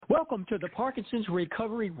Welcome to the Parkinson's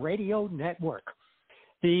Recovery Radio Network.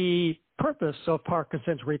 The purpose of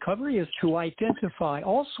Parkinson's recovery is to identify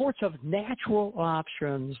all sorts of natural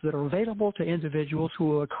options that are available to individuals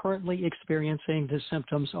who are currently experiencing the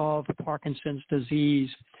symptoms of Parkinson's disease.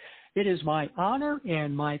 It is my honor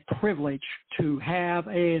and my privilege to have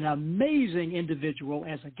an amazing individual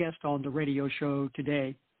as a guest on the radio show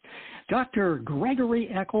today. Dr. Gregory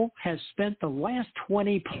Eckel has spent the last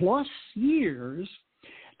 20-plus years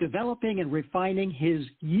developing and refining his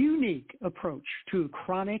unique approach to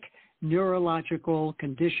chronic neurological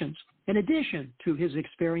conditions. In addition to his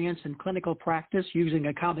experience in clinical practice using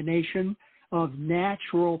a combination of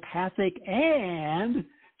naturopathic and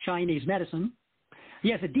Chinese medicine, he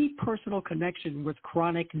has a deep personal connection with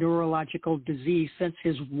chronic neurological disease since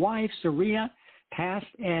his wife, Saria, passed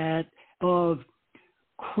of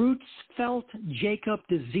Creutzfeldt-Jakob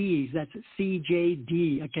disease, that's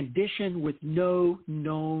CJD, a condition with no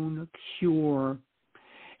known cure.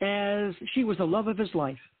 As she was the love of his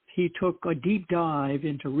life, he took a deep dive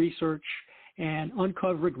into research and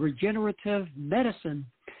uncovered regenerative medicine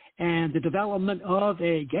and the development of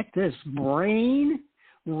a, get this, brain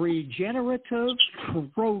regenerative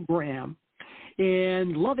program.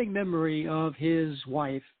 In loving memory of his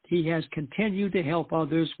wife, he has continued to help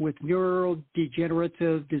others with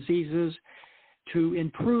neurodegenerative diseases to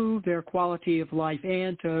improve their quality of life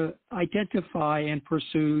and to identify and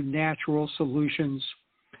pursue natural solutions.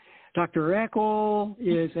 Dr. Eckel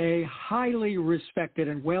is a highly respected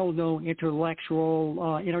and well-known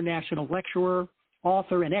international lecturer,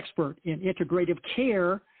 author, and expert in integrative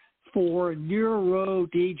care for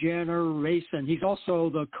neurodegeneration. He's also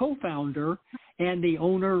the co-founder and the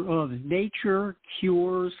owner of Nature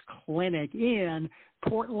Cures Clinic in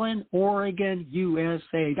Portland, Oregon,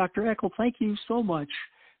 USA. Dr. Eckel, thank you so much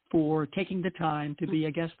for taking the time to be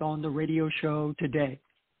a guest on the radio show today.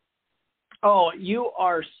 Oh, you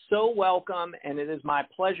are so welcome, and it is my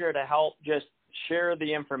pleasure to help just share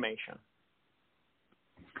the information.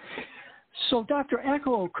 So, Dr.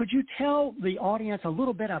 Eckel, could you tell the audience a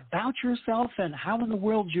little bit about yourself and how in the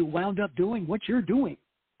world you wound up doing what you're doing?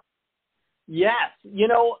 Yes.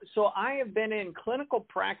 So I have been in clinical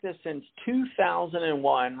practice since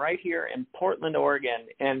 2001 right here in Portland, Oregon,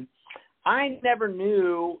 and I never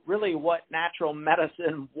knew really what natural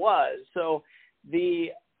medicine was. So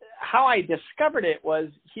how I discovered it was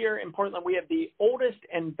here in Portland, we have the oldest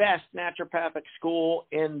and best naturopathic school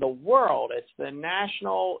in the world. It's the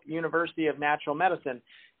National University of Natural Medicine.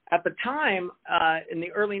 At the time, in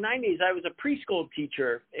the early 90s, I was a preschool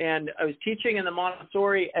teacher, and I was teaching in the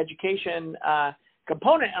Montessori education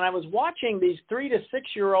component, and I was watching these 3 to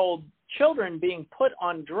 6-year-old children being put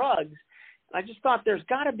on drugs. And I just thought there's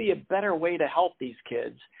got to be a better way to help these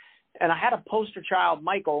kids. And I had a poster child,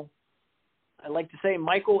 Michael. I like to say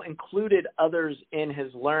Michael included others in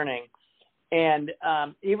his learning. And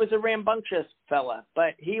he was a rambunctious fella,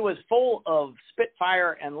 but he was full of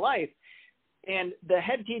spitfire and life. And the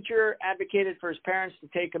head teacher advocated for his parents to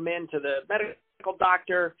take him in to the medical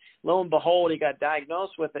doctor. Lo and behold, he got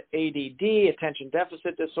diagnosed with ADD, attention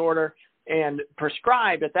deficit disorder, and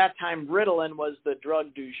prescribed, at that time, Ritalin was the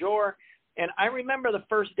drug du jour. And I remember the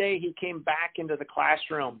first day he came back into the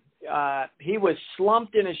classroom. He was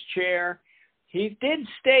slumped in his chair. He did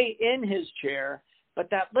stay in his chair,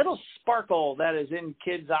 but that little sparkle that is in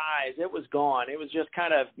kids' eyes, it was gone. It was just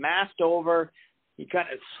kind of masked over. He kind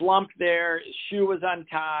of slumped there. His shoe was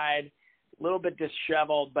untied, a little bit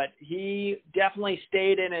disheveled, but he definitely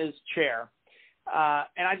stayed in his chair.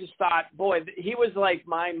 And I just thought, boy, he was like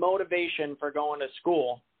my motivation for going to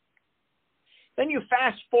school. Then you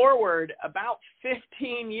fast forward about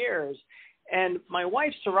 15 years, and my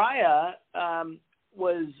wife, Saria,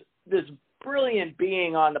 was this brilliant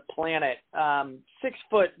being on the planet,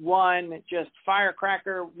 6'1", just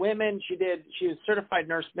firecracker women. She was certified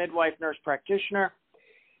nurse midwife, nurse practitioner.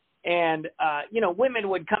 And, women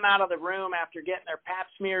would come out of the room after getting their pap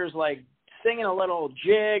smears, like singing a little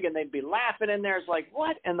jig, and they'd be laughing in there. It's like,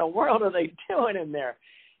 what in the world are they doing in there?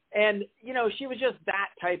 And, she was just that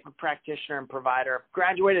type of practitioner and provider.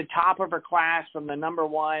 Graduated top of her class from the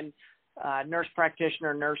 #1 nurse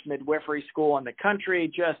practitioner, nurse midwifery school in the country,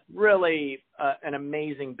 just really an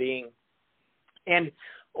amazing being. And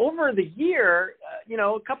over the year,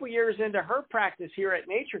 a couple years into her practice here at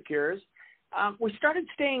Nature Cures, we started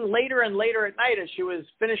staying later and later at night as she was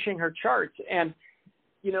finishing her charts. And,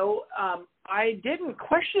 I didn't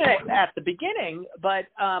question it at the beginning, but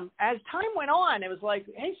as time went on, it was like,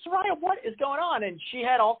 hey, Saria, what is going on? And she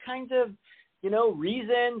had all kinds of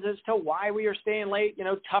reasons as to why we are staying late,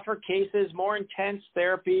 tougher cases, more intense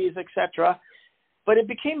therapies, etc. But it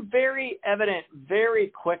became very evident very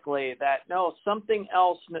quickly that no, something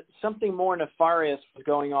else, something more nefarious was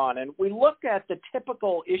going on. And we looked at the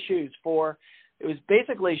typical issues for, it was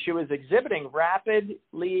basically she was exhibiting rapid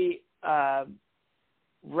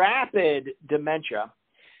dementia.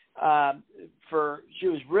 She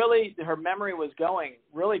was really, her memory was going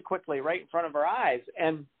really quickly right in front of her eyes.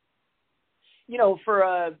 And, you know, for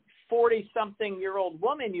a 40-something-year-old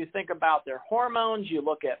woman, you think about their hormones, you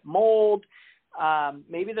look at mold,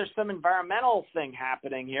 maybe there's some environmental thing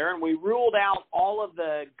happening here. And we ruled out all of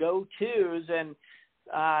the go-tos and,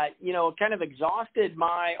 you know, kind of exhausted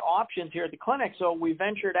my options here at the clinic. So we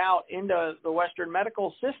ventured out into the Western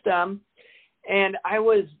medical system, and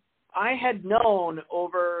I had known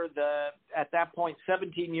over at that point,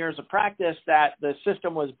 17 years of practice, that the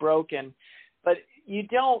system was broken, but you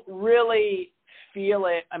don't really feel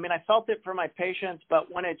it. I mean, I felt it for my patients,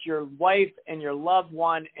 but when it's your wife and your loved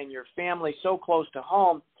one and your family so close to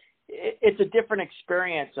home, it's a different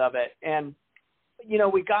experience of it. And, you know,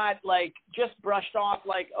 we got like just brushed off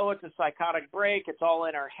like, oh, it's a psychotic break. It's all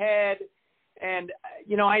in her head. And,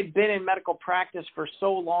 you know, I'd been in medical practice for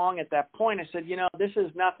so long at that point. I said, you know, this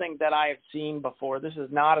is nothing that I have seen before. This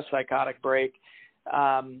is not a psychotic break.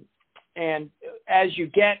 And as you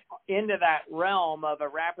get into that realm of a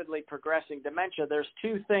rapidly progressing dementia, there's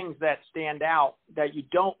two things that stand out that you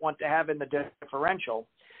don't want to have in the differential.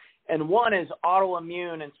 And one is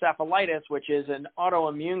autoimmune encephalitis, which is an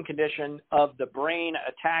autoimmune condition of the brain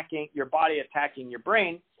attacking your body, attacking your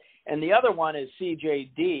brain. And the other one is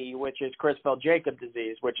CJD, which is Creutzfeldt-Jakob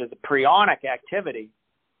disease, which is a prionic activity.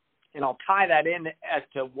 And I'll tie that in as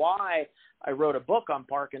to why I wrote a book on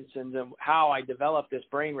Parkinson's and how I developed this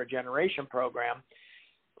brain regeneration program.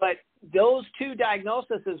 But those two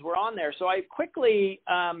diagnoses were on there. So I quickly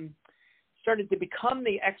started to become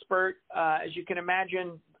the expert. As you can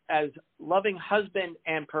imagine, as loving husband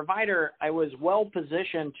and provider, I was well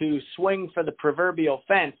positioned to swing for the proverbial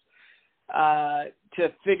fence to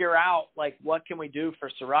figure out, like, what can we do for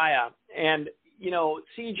Soraya? And, you know,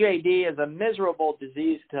 CJD is a miserable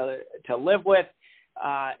disease to live with.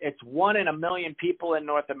 It's 1 in a million people in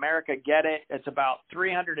North America get it. It's about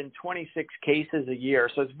 326 cases a year.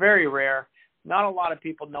 So it's very rare. Not a lot of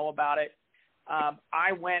people know about it.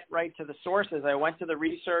 I went right to the sources. I went to the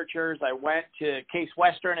researchers. I went to Case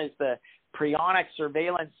Western as the Prionic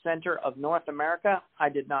Surveillance Center of North America. I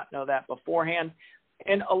did not know that beforehand.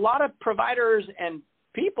 And a lot of providers and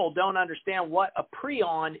people don't understand what a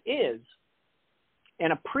prion is.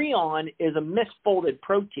 And a prion is a misfolded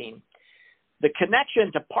protein. The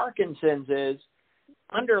connection to Parkinson's is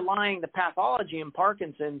underlying the pathology in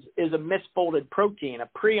Parkinson's is a misfolded protein, a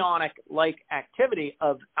prionic-like activity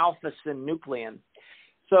of alpha-synuclein.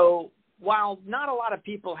 So while not a lot of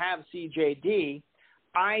people have CJD,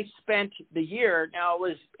 I spent the year, now it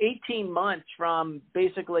was 18 months from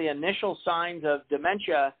basically initial signs of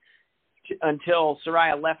dementia until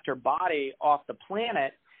Soraya left her body off the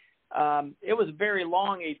planet. It was a very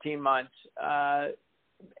long 18 months.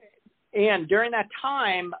 And during that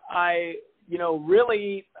time, I, you know,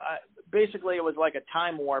 really, basically it was like a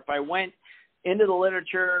time warp. I went into the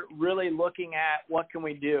literature really looking at what can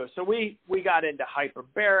we do. So we got into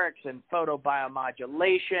hyperbarics and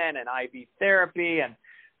photobiomodulation and IV therapy and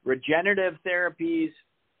regenerative therapies.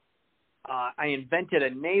 I invented a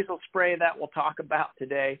nasal spray that we'll talk about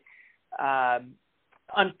today.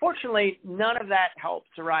 Unfortunately, none of that helped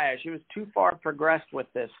Soraya. She was too far progressed with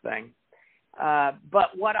this thing. But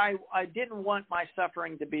what I didn't want my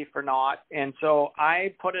suffering to be for naught. And so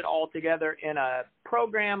I put it all together in a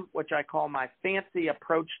program, which I call my fancy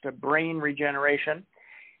approach to brain regeneration.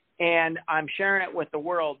 And I'm sharing it with the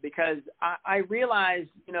world because I realized,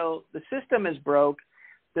 you know, the system is broke.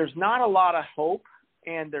 There's not a lot of hope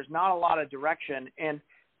and there's not a lot of direction. And,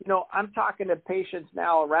 you know, I'm talking to patients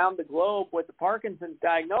now around the globe with the Parkinson's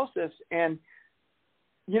diagnosis. And,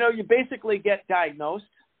 you know, you basically get diagnosed.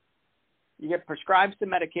 You get prescribed some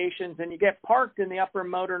medications, and you get parked in the upper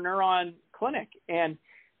motor neuron clinic. And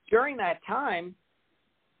during that time,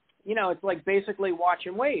 you know, it's like basically watch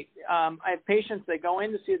and wait. I have patients that go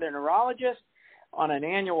in to see their neurologist on an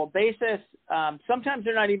annual basis. Sometimes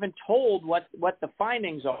they're not even told what the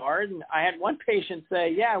findings are. And I had one patient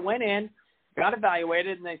say, yeah, I went in, got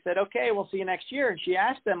evaluated, and they said, okay, we'll see you next year. And she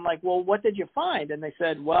asked them, like, well, what did you find? And they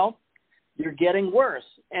said, well, you're getting worse.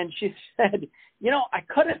 And she said, you know, I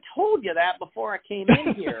could have told you that before I came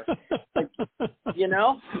in here. Like, you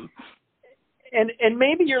know, and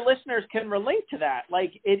maybe your listeners can relate to that.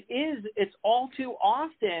 Like it's all too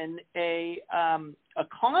often a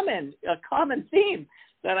common theme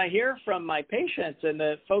that I hear from my patients and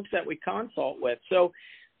the folks that we consult with. So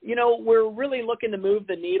we're really looking to move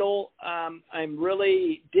the needle. I'm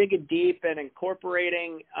really digging deep and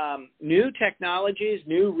incorporating new technologies,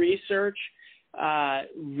 new research. I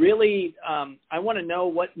want to know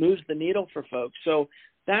what moves the needle for folks. So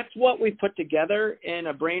that's what we put together in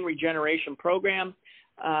a brain regeneration program.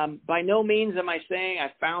 By no means am I saying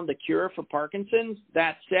I found the cure for Parkinson's.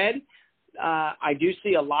 That said, I do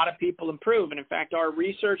see a lot of people improve. And in fact, our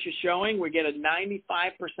research is showing we get a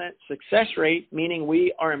 95% success rate, meaning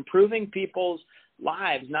we are improving people's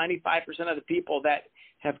lives. 95% of the people that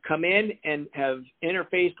have come in and have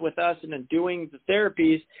interfaced with us and are doing the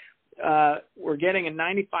therapies, we're getting a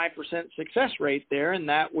 95% success rate there, and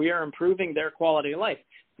that we are improving their quality of life.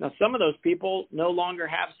 Now, some of those people no longer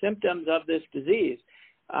have symptoms of this disease.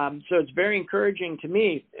 So it's very encouraging to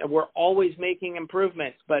me. We're always making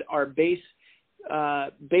improvements, but our base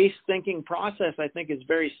thinking process, I think, is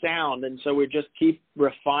very sound. And so we just keep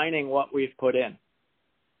refining what we've put in.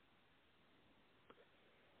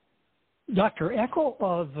 Dr. Eckel,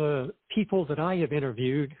 of the people that I have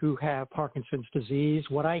interviewed who have Parkinson's disease,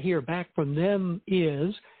 what I hear back from them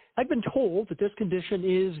is, I've been told that this condition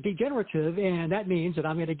is degenerative, and that means that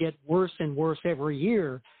I'm going to get worse and worse every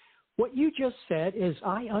year. What you just said, as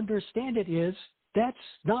I understand it, is that's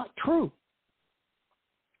not true.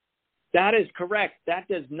 That is correct. That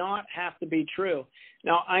does not have to be true.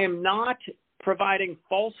 Now, I am not providing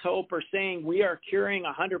false hope or saying we are curing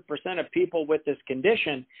 100% of people with this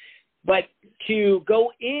condition, but to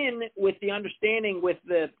go in with the understanding, with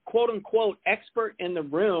the quote-unquote expert in the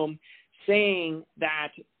room saying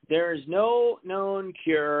that there is no known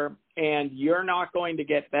cure and you're not going to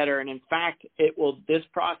get better. And in fact, this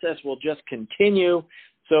process will just continue.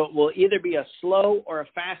 So it will either be a slow or a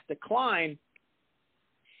fast decline.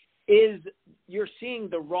 You're seeing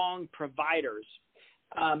the wrong providers,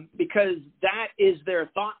 because that is their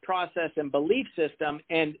thought process and belief system,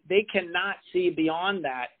 and they cannot see beyond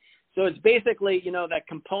that. So it's basically, that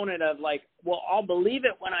component of like, well, I'll believe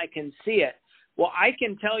it when I can see it. Well, I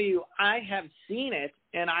can tell you I have seen it,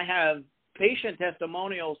 and I have patient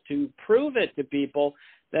testimonials to prove it to people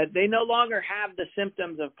that they no longer have the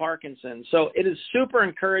symptoms of Parkinson's. So it is super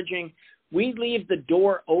encouraging. We leave the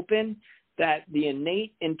door open that the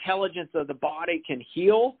innate intelligence of the body can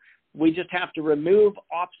heal. We just have to remove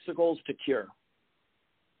obstacles to cure.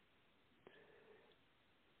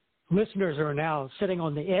 Listeners are now sitting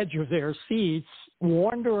on the edge of their seats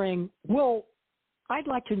wondering, well, I'd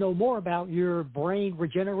like to know more about your brain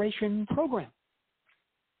regeneration program.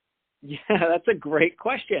 Yeah, that's a great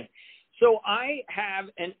question. So I have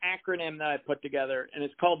an acronym that I put together, and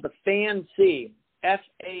it's called the FAN-C,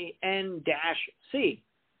 F-A-N-C.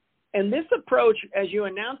 And this approach, as you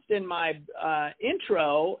announced in my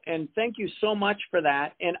intro, and thank you so much for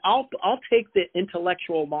that, and I'll take the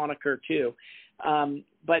intellectual moniker too.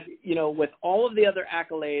 But, with all of the other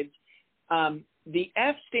accolades, the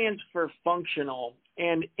F stands for functional.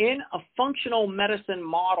 And in a functional medicine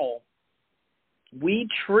model, we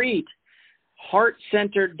treat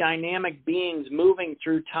heart-centered dynamic beings moving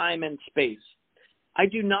through time and space. I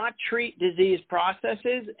do not treat disease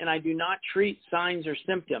processes, and I do not treat signs or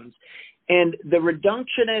symptoms. And the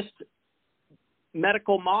reductionist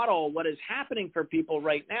medical model, what is happening for people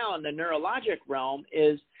right now in the neurologic realm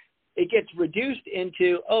is it gets reduced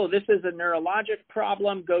into, oh, this is a neurologic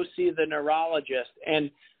problem, go see the neurologist. And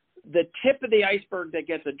the tip of the iceberg that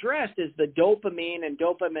gets addressed is the dopamine and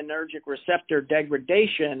dopaminergic receptor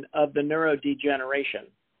degradation of the neurodegeneration.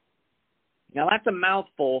 Now, that's a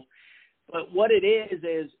mouthful, but what it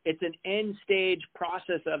is it's an end-stage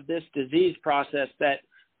process of this disease process that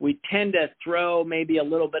we tend to throw maybe a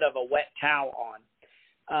little bit of a wet towel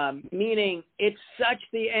on, meaning it's such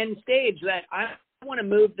the end stage that I want to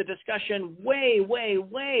move the discussion way, way,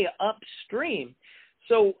 way upstream.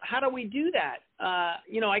 So how do we do that?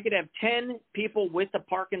 I could have 10 people with the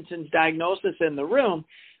Parkinson's diagnosis in the room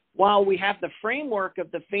while we have the framework of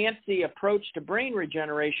the FAN-C approach to brain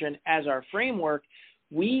regeneration as our framework.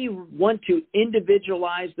 We want to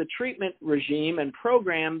individualize the treatment regime and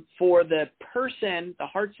program for the person, the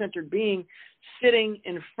heart-centered being sitting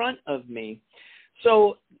in front of me.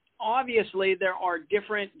 So obviously there are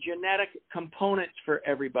different genetic components for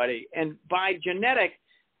everybody. And by genetic,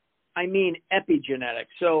 I mean epigenetic.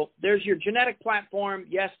 So there's your genetic platform.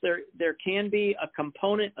 Yes, there can be a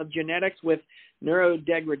component of genetics with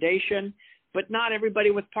neurodegradation, but not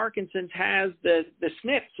everybody with Parkinson's has the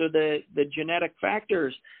SNPs or the genetic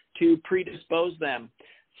factors to predispose them.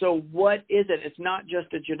 So what is it? It's not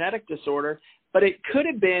just a genetic disorder, but it could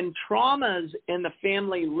have been traumas in the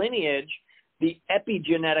family lineage, the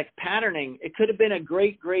epigenetic patterning. It could have been a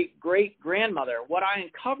great-great-great-grandmother. What I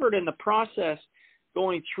uncovered in the process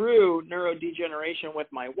going through neurodegeneration with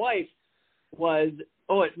my wife was,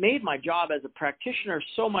 it made my job as a practitioner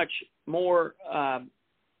so much more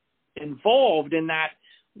involved, in that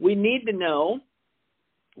we need to know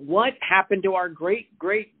what happened to our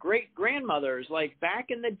great-great-great-grandmothers. Like back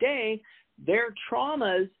in the day, their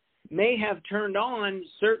traumas may have turned on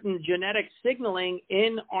certain genetic signaling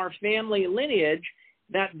in our family lineage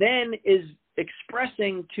that then is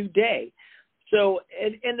expressing today. So,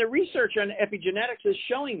 and the research on epigenetics is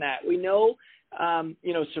showing that. We know,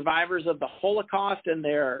 survivors of the Holocaust and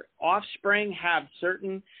their offspring have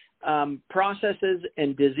certain processes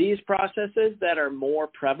and disease processes that are more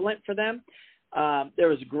prevalent for them. There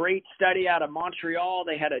was a great study out of Montreal.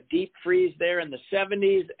 They had a deep freeze there in the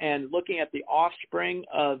 70s, and looking at the offspring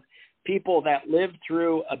of people that lived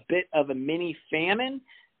through a bit of a mini famine,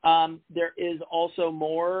 there is also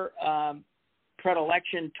more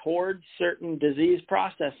predilection towards certain disease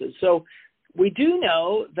processes. So we do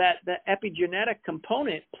know that the epigenetic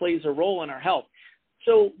component plays a role in our health.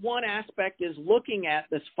 So one aspect is looking at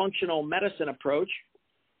this functional medicine approach,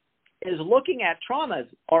 is looking at traumas,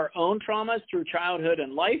 our own traumas through childhood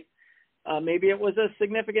and life. Maybe it was a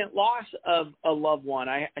significant loss of a loved one.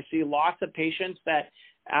 I see lots of patients that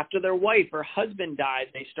after their wife or husband died,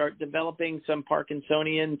 they start developing some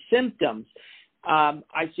Parkinsonian symptoms.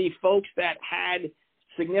 I see folks that had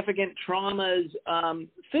significant traumas,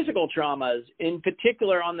 physical traumas, in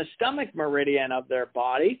particular on the stomach meridian of their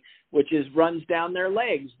body, which runs down their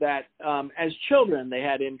legs, that as children they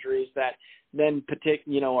had injuries that then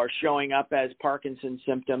are showing up as Parkinson's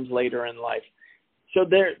symptoms later in life. So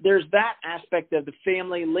there's that aspect of the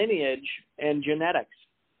family lineage and genetics.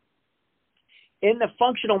 In the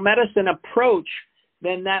functional medicine approach,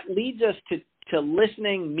 then that leads us to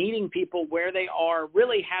listening, meeting people where they are,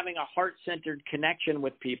 really having a heart-centered connection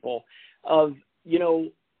with people, of,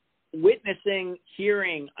 witnessing,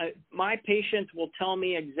 hearing. My patients will tell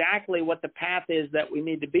me exactly what the path is that we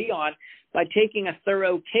need to be on by taking a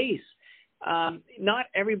thorough case. Not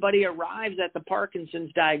everybody arrives at the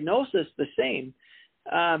Parkinson's diagnosis the same.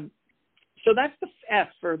 So that's the F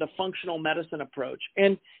for the functional medicine approach,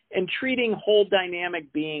 and treating whole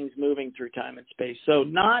dynamic beings moving through time and space. So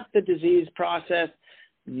not the disease process,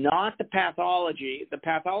 not the pathology. The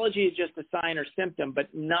pathology is just a sign or symptom,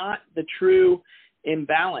 but not the true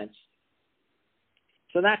imbalance.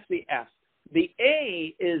 So that's the F. The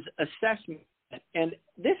A is assessment. And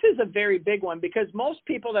this is a very big one, because most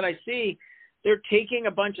people that I see, they're taking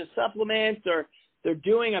a bunch of supplements or they're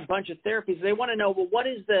doing a bunch of therapies. They want to know, well,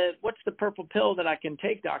 what's the purple pill that I can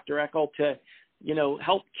take, Dr. Eckel, to,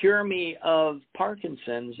 help cure me of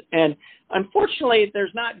Parkinson's? And unfortunately,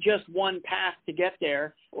 there's not just one path to get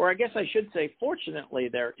there, or I guess I should say, fortunately,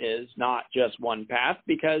 there is not just one path,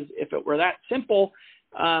 because if it were that simple,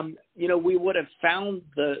 we would have found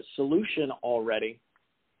the solution already.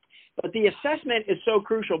 But the assessment is so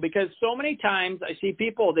crucial, because so many times I see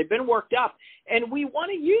people, they've been worked up, and we want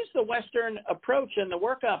to use the Western approach in the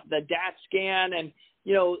workup, the DAT scan, and,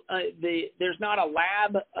 there's not a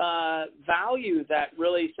lab value that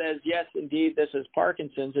really says, yes, indeed, this is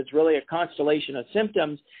Parkinson's. It's really a constellation of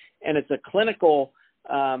symptoms, and it's a clinical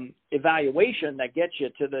evaluation that gets you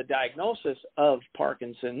to the diagnosis of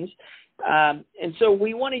Parkinson's. And so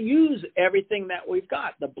we want to use everything that we've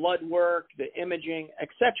got, the blood work, the imaging,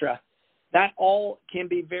 etc. That all can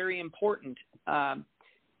be very important.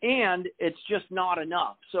 And it's just not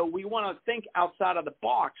enough. So we want to think outside of the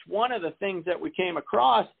box. One of the things that we came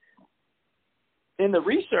across in the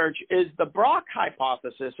research is the Braak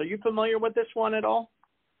hypothesis. Are you familiar with this one at all?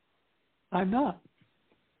 I'm not.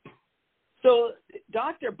 So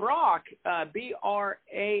Dr. Braak,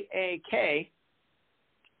 B-R-A-A-K,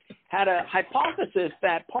 had a hypothesis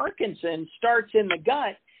that Parkinson's starts in the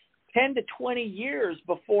gut 10 to 20 years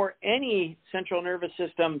before any central nervous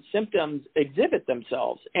system symptoms exhibit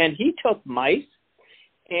themselves. And he took mice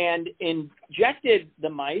and injected the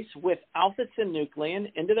mice with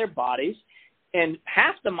alpha-synuclein into their bodies. And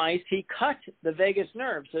half the mice, he cut the vagus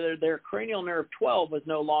nerve, so their cranial nerve 12 was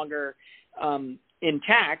no longer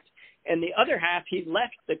intact. And the other half, he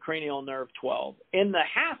left the cranial nerve 12. In the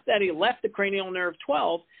half that he left the cranial nerve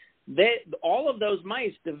 12, all of those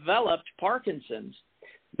mice developed Parkinson's.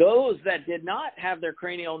 Those that did not have their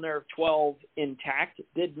cranial nerve 12 intact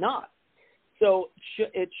did not. So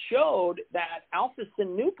it showed that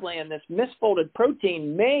alpha-synuclein, this misfolded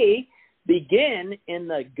protein, may begin in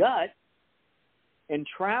the gut and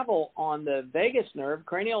travel on the vagus nerve,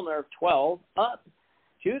 cranial nerve 12, up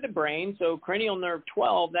to the brain. So cranial nerve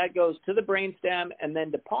 12, that goes to the brainstem and then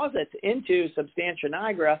deposits into substantia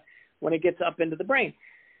nigra when it gets up into the brain.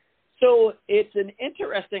 So it's an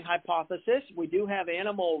interesting hypothesis. We do have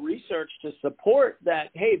animal research to support that,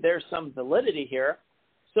 hey, there's some validity here.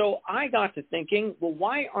 So I got to thinking, well,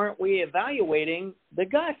 why aren't we evaluating the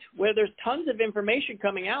gut where there's tons of information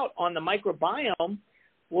coming out on the microbiome?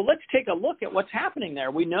 Well, let's take a look at what's happening there.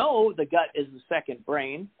 We know the gut is the second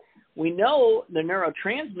brain. We know the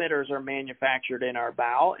neurotransmitters are manufactured in our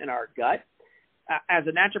bowel, in our gut. As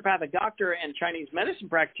a naturopathic doctor and Chinese medicine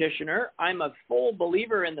practitioner, I'm a full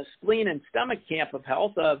believer in the spleen and stomach camp of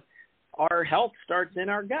health. Of our health starts in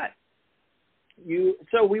our gut.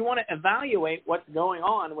 So we want to evaluate what's going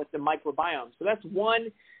on with the microbiome. So that's one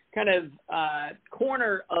kind of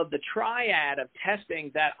corner of the triad of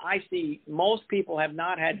testing that I see most people have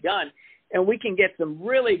not had done. And we can get some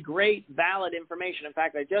really great, valid information. In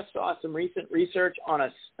fact, I just saw some recent research on a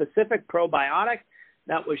specific probiotic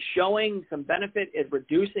that was showing some benefit in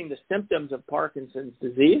reducing the symptoms of Parkinson's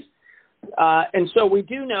disease. And so we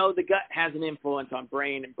do know the gut has an influence on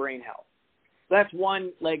brain and brain health. So that's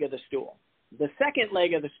one leg of the stool. The second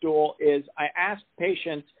leg of the stool is I ask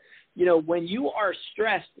patients, you know, when you are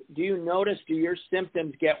stressed, do your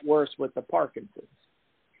symptoms get worse with the Parkinson's?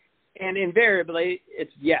 And invariably,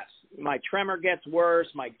 it's yes. My tremor gets worse,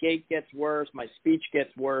 my gait gets worse, my speech gets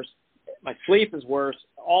worse, my sleep is worse,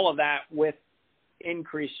 all of that with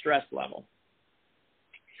increased stress level.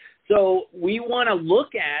 So we want to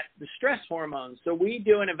look at the stress hormones. So we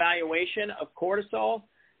do an evaluation of cortisol,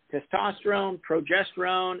 testosterone,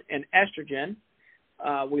 progesterone, and estrogen.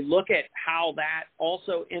 We look at how that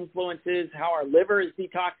also influences how our liver is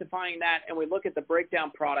detoxifying that, and we look at the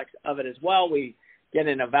breakdown products of it as well. We get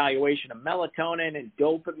an evaluation of melatonin and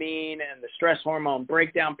dopamine and the stress hormone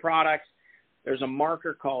breakdown products. There's a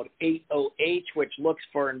marker called 8OH, which looks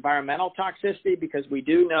for environmental toxicity, because we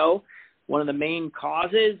do know one of the main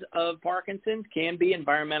causes of Parkinson's can be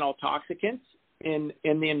environmental toxicants in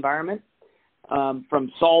the environment, from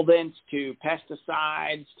solvents to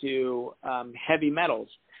pesticides to heavy metals.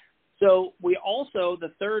 So we also,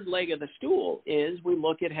 the third leg of the stool is we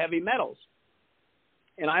look at heavy metals.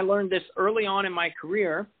 And I learned this early on in my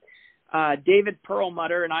career. David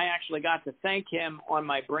Perlmutter, and I actually got to thank him on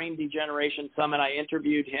my brain degeneration summit. I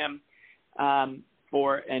interviewed him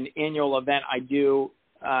for an annual event I do,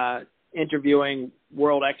 interviewing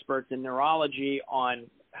world experts in neurology on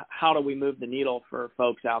how do we move the needle for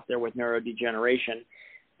folks out there with neurodegeneration.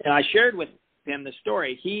 And I shared with him the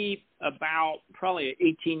story. He, about probably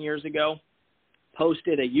 18 years ago,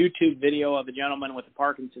 posted a YouTube video of a gentleman with a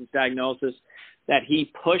Parkinson's diagnosis that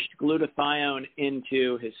he pushed glutathione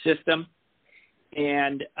into his system.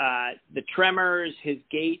 And the tremors, his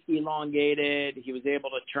gait elongated. He was able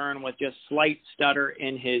to turn with just slight stutter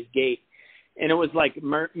in his gait. And it was like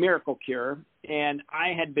miracle cure. And I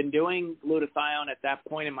had been doing glutathione at that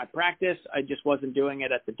point in my practice. I just wasn't doing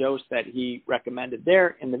it at the dose that he recommended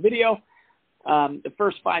there in the video. The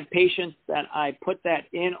first 5 patients that I put that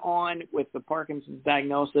in on with the Parkinson's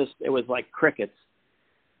diagnosis, it was like crickets.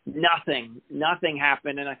 Nothing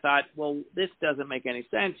happened. And I thought, well, this doesn't make any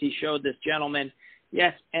sense. He showed this gentleman,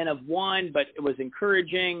 yes, N of 1, but it was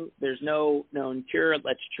encouraging. There's no known cure.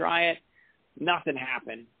 Let's try it. Nothing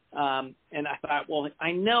happened. And I thought, well,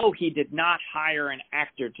 I know he did not hire an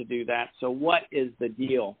actor to do that. So what is the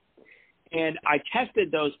deal? And I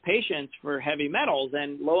tested those patients for heavy metals,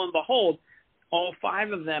 and lo and behold, all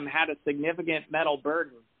 5 of them had a significant metal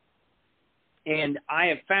burden. And I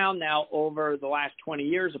have found now over the last 20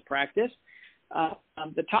 years of practice,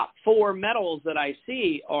 the top 4 metals that I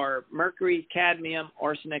see are mercury, cadmium,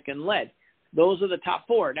 arsenic, and lead. Those are the top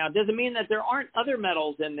 4. Now, it doesn't mean that there aren't other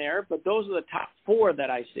metals in there, but those are the top 4 that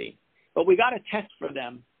I see. But we got to test for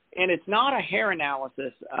them. And it's not a hair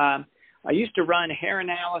analysis. I used to run hair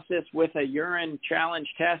analysis with a urine challenge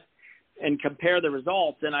test and compare the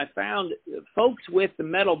results. And I found folks with the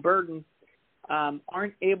metal burden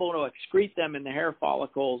aren't able to excrete them in the hair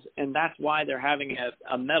follicles, and that's why they're having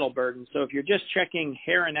a metal burden. So if you're just checking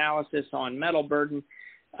hair analysis on metal burden,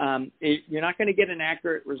 you're not going to get an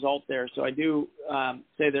accurate result there. So I do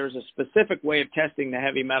say there's a specific way of testing the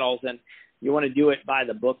heavy metals, and you want to do it by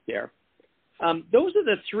the book there. Those are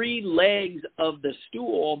the 3 legs of the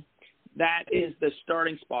stool. That is the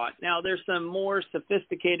starting spot. Now, there's some more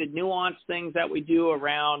sophisticated, nuanced things that we do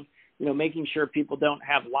around, making sure people don't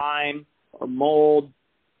have Lyme or mold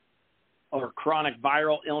or chronic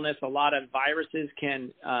viral illness. A lot of viruses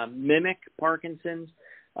can mimic Parkinson's.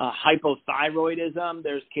 Hypothyroidism,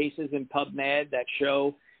 there's cases in PubMed that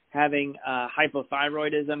show having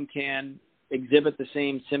hypothyroidism can exhibit the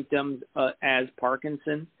same symptoms as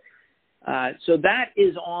Parkinson's. So that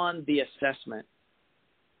is on the assessment.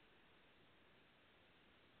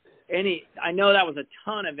 I know that was a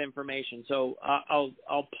ton of information, so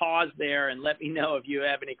I'll pause there and let me know if you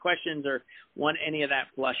have any questions or want any of that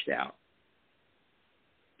flushed out.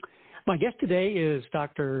 My guest today is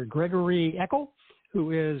Dr. Gregory Eckel,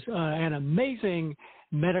 who is an amazing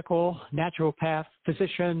medical naturopath,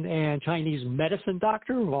 physician, and Chinese medicine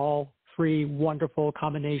doctor of all three wonderful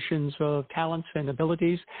combinations of talents and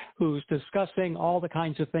abilities, who's discussing all the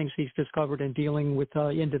kinds of things he's discovered in dealing with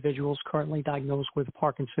individuals currently diagnosed with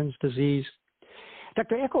Parkinson's disease.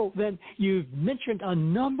 Dr. Eckel, then you mentioned a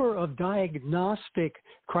number of diagnostic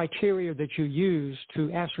criteria that you use to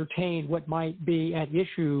ascertain what might be at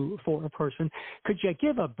issue for a person. Could you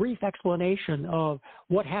give a brief explanation of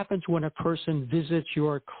what happens when a person visits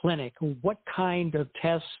your clinic? What kind of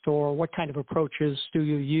tests or what kind of approaches do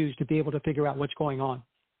you use to be able to figure out what's going on?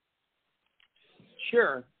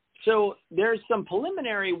 Sure. So there's some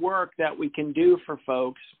preliminary work that we can do for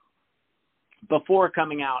folks before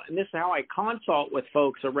coming out. And this is how I consult with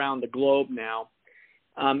folks around the globe now,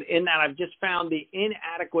 in that I've just found the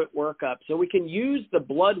inadequate workup. So we can use the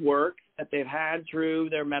blood work that they've had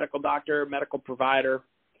through their medical doctor, medical provider,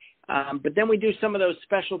 but then we do some of those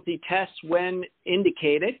specialty tests when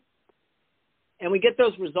indicated, and we get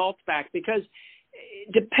those results back because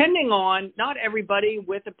depending on, not everybody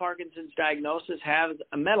with a Parkinson's diagnosis has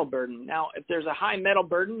a metal burden. Now, if there's a high metal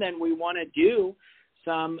burden, then we want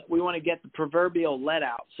to get the proverbial lead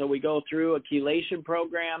out. So we go through a chelation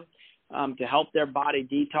program to help their body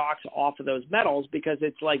detox off of those metals, because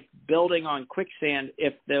it's like building on quicksand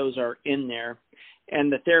if those are in there.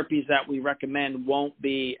 And the therapies that we recommend won't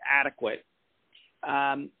be adequate.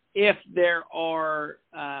 If there are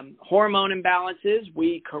hormone imbalances,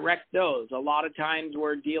 we correct those. A lot of times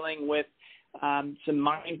we're dealing with some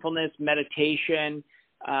mindfulness, meditation.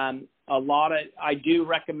 I do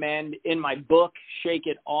recommend in my book, Shake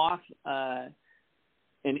It Off,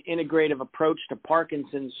 an integrative approach to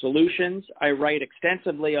Parkinson's solutions. I write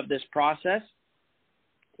extensively of this process.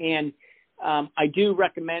 And I do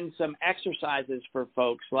recommend some exercises for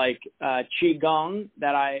folks like Qigong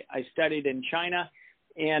that I studied in China,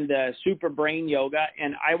 and Super Brain Yoga.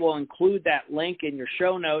 And I will include that link in your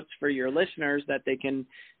show notes for your listeners that they can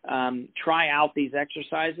try out these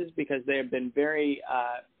exercises, because they have been very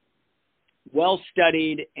well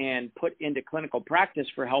studied and put into clinical practice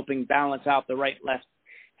for helping balance out the right left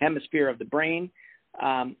hemisphere of the brain.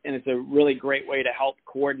 And it's a really great way to help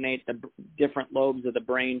coordinate the different lobes of the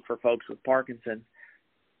brain for folks with Parkinson's.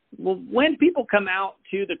 Well, when people come out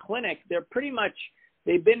to the clinic,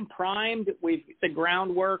 they've been primed. We've the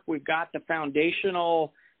groundwork. We've got the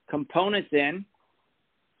foundational components in,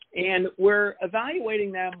 and we're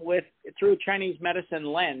evaluating them through a Chinese medicine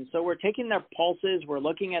lens. So we're taking their pulses. We're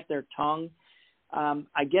looking at their tongue.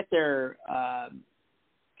 I get their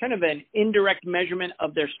kind of an indirect measurement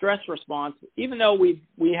of their stress response, even though we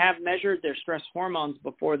have measured their stress hormones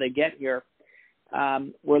before they get here.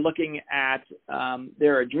 We're looking at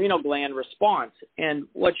their adrenal gland response. And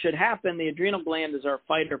what should happen, the adrenal gland is our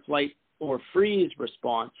fight or flight or freeze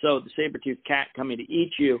response. So the saber-toothed cat coming to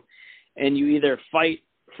eat you, and you either fight,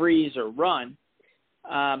 freeze, or run.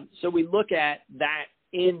 So we look at that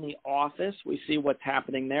in the office. We see what's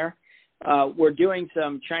happening there. We're doing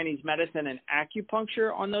some Chinese medicine and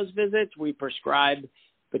acupuncture on those visits. We prescribe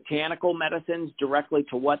botanical medicines directly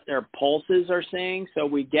to what their pulses are saying. So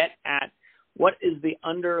we get at what is the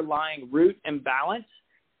underlying root imbalance.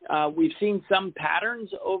 We've seen some patterns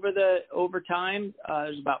over time.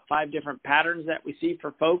 There's about 5 different patterns that we see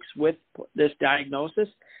for folks with this diagnosis.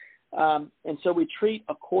 And so we treat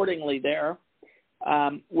accordingly there.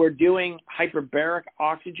 We're doing hyperbaric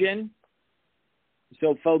oxygen.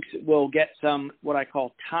 So folks will get some what I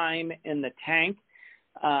call time in the tank.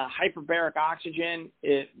 Hyperbaric oxygen,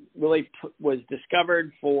 it really was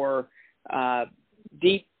discovered for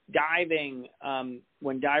deep diving.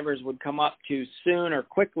 When divers would come up too soon or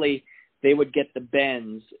quickly, they would get the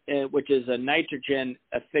bends, which is a nitrogen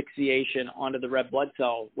asphyxiation onto the red blood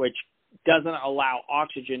cell, which doesn't allow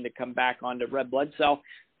oxygen to come back onto red blood cell,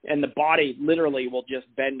 and the body literally will just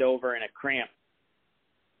bend over in a cramp.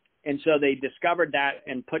 And so they discovered that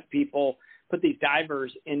and put these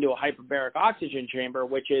divers into a hyperbaric oxygen chamber,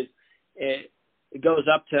 which is, it goes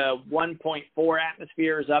up to 1.4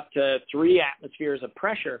 atmospheres up to 3 atmospheres of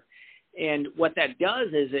pressure. And what that does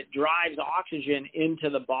is it drives oxygen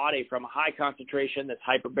into the body from a high concentration, this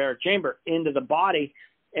hyperbaric chamber, into the body,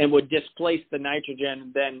 and would displace the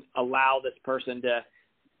nitrogen, then allow this person to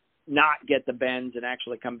not get the bends and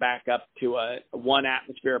actually come back up to a 1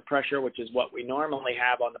 atmosphere of pressure, which is what we normally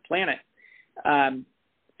have on the planet. And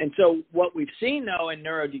so what we've seen, though, in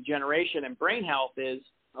neurodegeneration and brain health is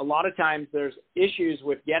a lot of times there's issues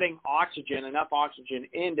with getting enough oxygen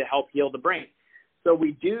in to help heal the brain. So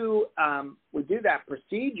we do that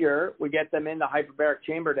procedure. We get them in the hyperbaric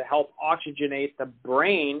chamber to help oxygenate the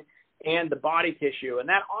brain and the body tissue. And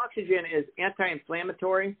that oxygen is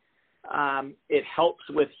anti-inflammatory. It helps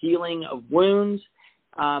with healing of wounds,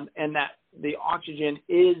 and that the oxygen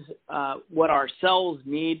is what our cells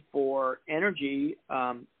need for energy.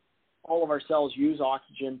 All of our cells use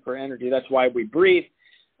oxygen for energy. That's why we breathe.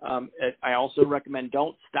 I also recommend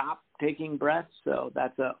don't stop taking breaths. So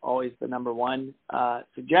that's always the number one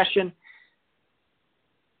suggestion.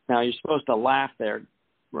 Now, you're supposed to laugh there,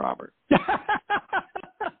 Robert.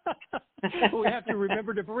 We have to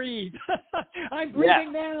remember to breathe. I'm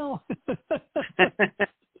breathing now.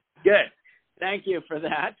 Good. Thank you for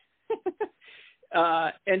that.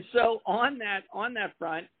 And so on that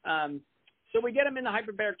front, so we get them in the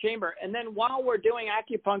hyperbaric chamber. And then while we're doing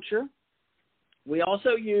acupuncture, we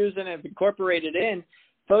also use and have incorporated in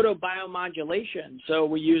photobiomodulation. So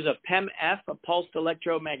we use a PEMF, a pulsed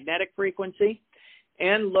electromagnetic frequency,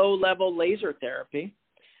 and low-level laser therapy.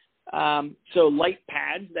 So light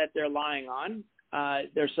pads that they're lying on.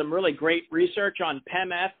 There's some really great research on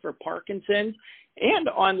PEMF for Parkinson's and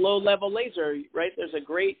on low-level laser, right? There's a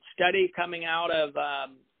great study coming out of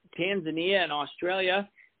Tanzania and Australia.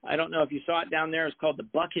 I don't know if you saw it down there. It's called the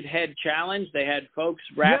Buckethead Challenge. They had folks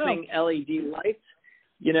wrapping LED lights,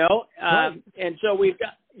 Right. and so we've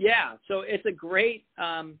got, so it's a great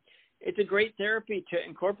therapy to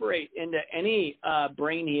incorporate into any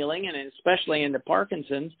brain healing, and especially into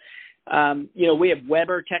Parkinson's. We have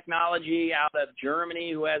Weber Technology out of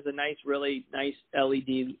Germany, who has a really nice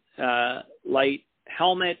LED light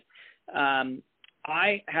helmet.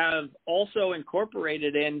 I have also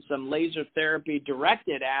incorporated in some laser therapy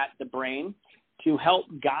directed at the brain to help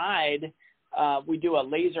guide. We do a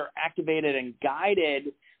laser activated and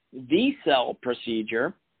guided V-cell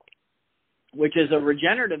procedure, which is a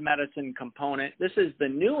regenerative medicine component. This is the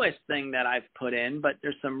newest thing that I've put in, but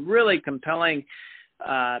there's some really compelling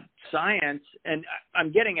science. And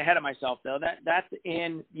I'm getting ahead of myself, though. That's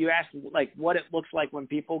in, you asked like what it looks like when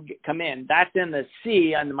people come in. That's in the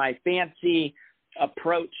C on my fancy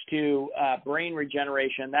approach to brain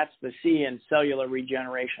regeneration. That's the C in cellular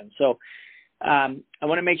regeneration. So I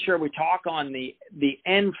want to make sure we talk on the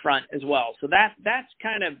N front as well. So that's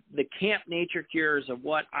kind of the Camp Nature Cures of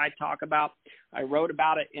what I talk about. I wrote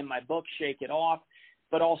about it in my book, Shake It Off,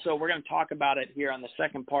 but also we're going to talk about it here on the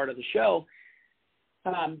second part of the show.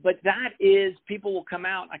 But that is, people will come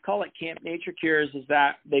out, I call it Camp Nature Cures, is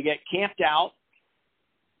that they get camped out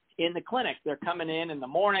in the clinic. They're coming in the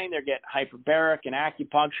morning, they get hyperbaric and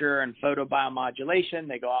acupuncture and photobiomodulation.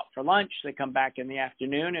 They go out for lunch, they come back in the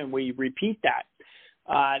afternoon, and we repeat that.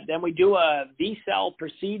 Then we do a V-cell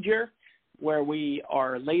procedure where we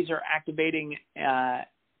are laser activating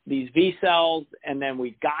these V cells, and then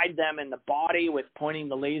we guide them in the body with pointing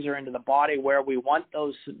the laser into the body where we want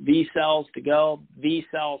those V cells to go. V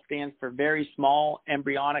cell stands for very small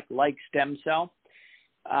embryonic-like stem cell.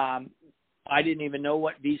 I didn't even know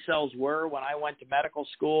what V cells were when I went to medical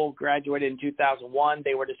school, graduated in 2001.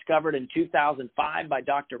 They were discovered in 2005 by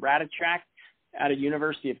Dr. Radichak at a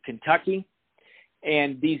University of Kentucky.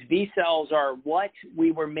 And these V cells are what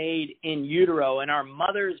we were made in utero, in our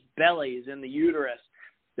mother's bellies, in the uterus.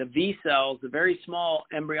 The V cells, the very small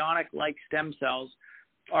embryonic-like stem cells,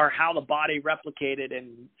 are how the body replicated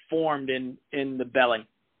and formed in the belly.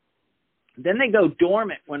 Then they go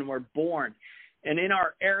dormant when we're born. And in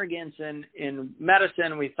our arrogance in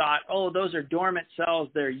medicine, we thought, those are dormant cells,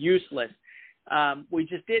 they're useless. We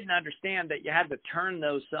just didn't understand that you had to turn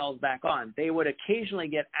those cells back on. They would occasionally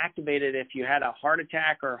get activated if you had a heart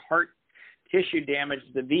attack or heart tissue damage.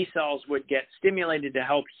 The V cells would get stimulated to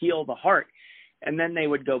help heal the heart, and then they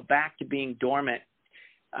would go back to being dormant.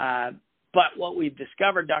 But what we've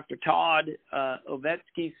discovered, Dr. Todd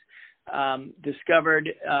Ovetsky discovered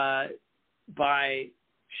by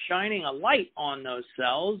shining a light on those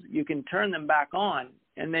cells, you can turn them back on,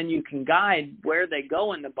 and then you can guide where they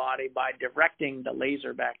go in the body by directing the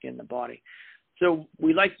laser back in the body. So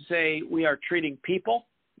we like to say we are treating people,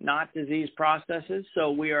 not disease processes. So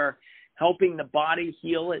we are helping the body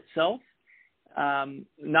heal itself,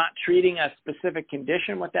 not treating a specific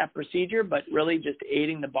condition with that procedure, but really just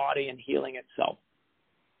aiding the body in healing itself.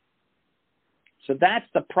 So that's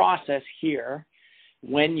the process here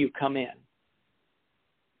when you come in.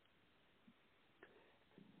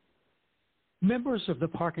 Members of the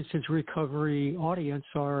Parkinson's recovery audience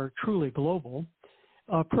are truly global.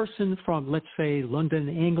 A person from, let's say, London,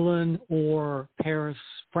 England, or Paris,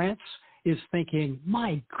 France, is thinking,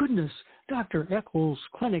 my goodness, Dr. Eccles'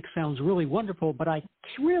 clinic sounds really wonderful, but I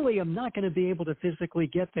really am not going to be able to physically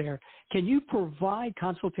get there. Can you provide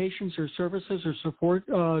consultations or services or support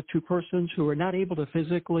to persons who are not able to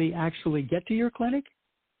physically actually get to your clinic?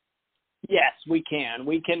 Yes, we can.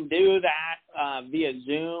 We can do that via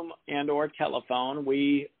Zoom and or telephone.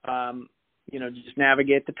 We, just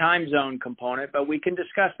navigate the time zone component, but we can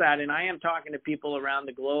discuss that. And I am talking to people around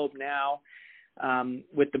the globe now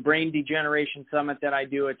with the Brain Degeneration Summit that I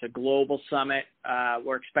do. It's a global summit.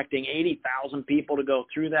 We're expecting 80,000 people to go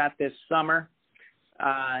through that this summer.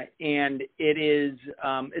 And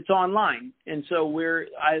it's online. And so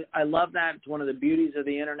I love that. It's one of the beauties of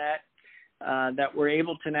the internet. That we're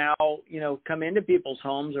able to now, come into people's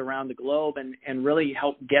homes around the globe and really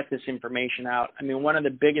help get this information out. I mean, one of the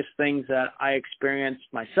biggest things that I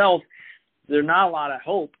experienced myself, there's not a lot of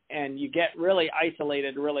hope, and you get really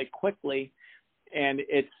isolated really quickly. And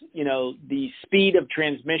it's, the speed of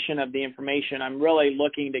transmission of the information. I'm really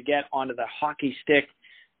looking to get onto the hockey stick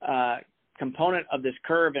component of this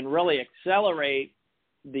curve and really accelerate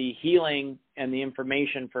the healing and the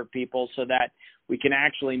information for people so that we can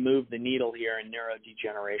actually move the needle here in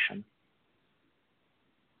neurodegeneration.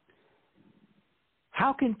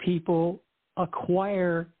 How can people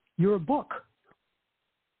acquire your book?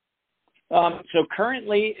 So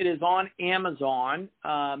currently it is on Amazon.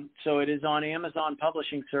 So it is on Amazon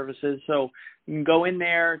Publishing Services. So you can go in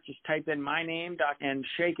there, just type in my name and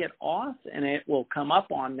Shake It Off, and it will come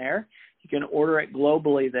up on there. You can order it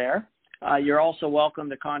globally there. You're also welcome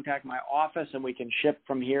to contact my office, and we can ship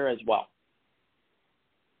from here as well.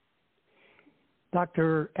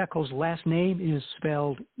 Dr. Eccles' last name is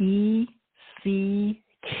spelled E-C-K-E-L.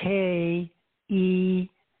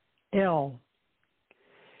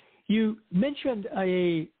 You mentioned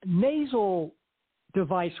a nasal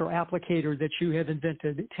device or applicator that you have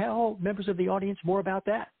invented. Tell members of the audience more about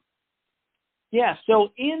that. Yeah,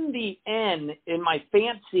 so in the N, in my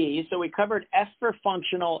fancy, so we covered S for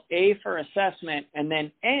functional, A for assessment, and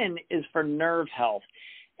then N is for nerve health.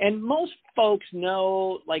 And most folks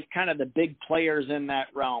know, like, kind of the big players in that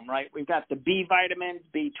realm, right? We've got the B vitamins,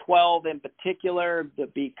 B12 in particular, the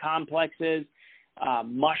B complexes,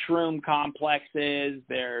 mushroom complexes.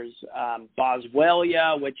 There's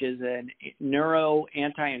boswellia, which is a neuro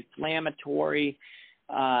anti-inflammatory.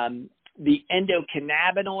 The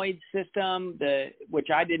endocannabinoid system, which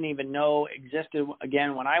I didn't even know existed,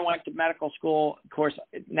 again, when I went to medical school. Of course,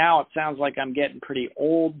 now it sounds like I'm getting pretty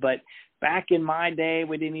old, but back in my day,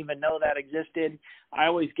 we didn't even know that existed. I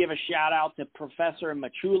always give a shout out to Professor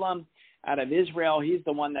Mechoulam out of Israel. He's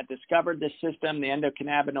the one that discovered this system, the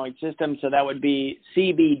endocannabinoid system. So that would be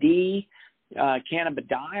CBD,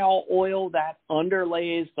 cannabidiol oil that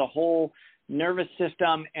underlays the whole nervous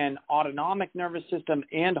system and autonomic nervous system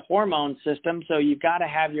and hormone system. So you've got to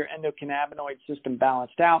have your endocannabinoid system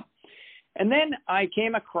balanced out. And then I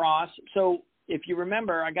came across, so if you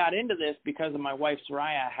remember, I got into this because of my wife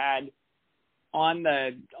Soraya had on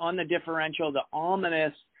the differential, the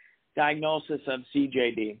ominous diagnosis of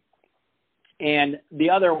CJD. And the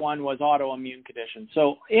other one was autoimmune condition.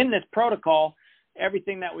 So in this protocol,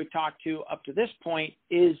 everything that we've talked to up to this point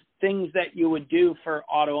is things that you would do for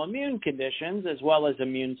autoimmune conditions as well as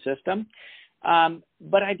immune system.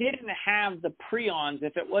 But I didn't have the prions.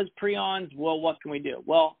 If it was prions, well, what can we do?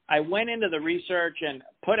 Well, I went into the research and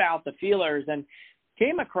put out the feelers and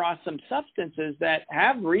came across some substances that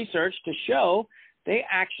have research to show they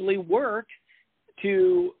actually work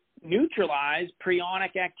to neutralize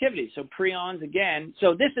prionic activity. So prions, again,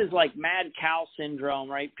 so this is like mad cow syndrome,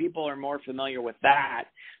 right? People are more familiar with that.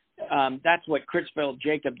 That's what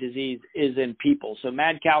Creutzfeldt-Jakob disease is in people. So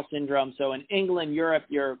mad cow syndrome. So in England, Europe,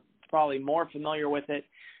 you're probably more familiar with it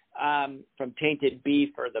from tainted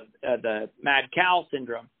beef or the mad cow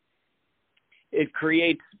syndrome. It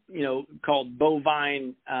creates, called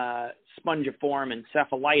bovine spongiform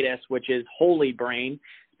encephalitis, which is holy brain.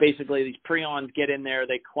 Basically, these prions get in there,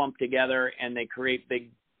 they clump together, and they create big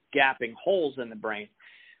gapping holes in the brain.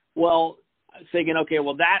 Well, I was thinking, okay,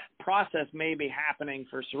 well, that process may be happening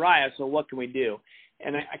for Soraya, so what can we do?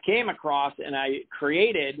 And I came across and I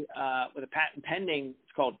created, with a patent pending,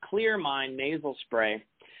 it's called Clear Mind nasal spray.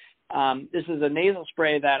 This is a nasal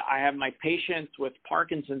spray that I have my patients with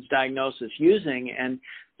Parkinson's diagnosis using, and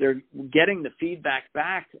they're getting the feedback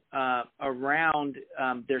back around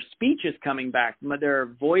their speech is coming back. Their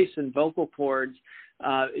voice and vocal cords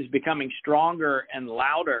is becoming stronger and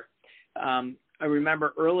louder. I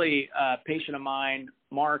remember early a patient of mine,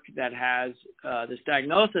 Mark, that has this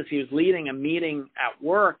diagnosis. He was leading a meeting at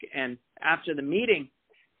work, and after the meeting,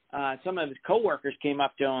 some of his coworkers came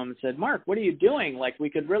up to him and said, "Mark, what are you doing? Like, we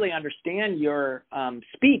could really understand your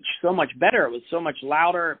speech so much better. It was so much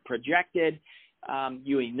louder, projected.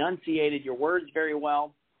 You enunciated your words very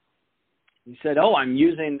well." He said, "Oh, I'm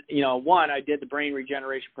using, one, I did the brain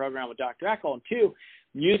regeneration program with Dr. Eckel, and two,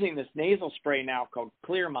 I'm using this nasal spray now called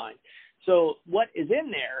ClearMind." So what is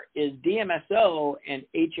in there is DMSO and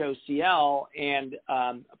HOCl and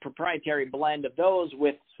a proprietary blend of those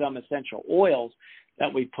with some essential oils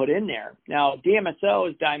that we put in there. Now, DMSO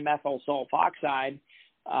is dimethyl sulfoxide,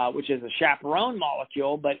 which is a chaperone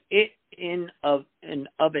molecule, but it in of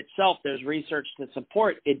itself, there's research to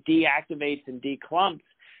support it deactivates and declumps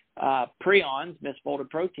prions, misfolded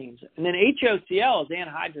proteins. And then HOCl is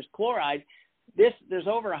anhydrous chloride. There's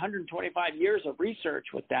over 125 years of research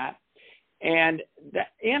with that. And the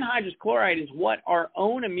anhydrous chloride is what our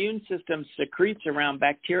own immune system secretes around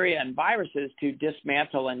bacteria and viruses to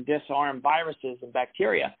dismantle and disarm viruses and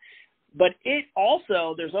bacteria. But it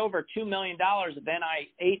also, there's over $2 million of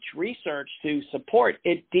NIH research to support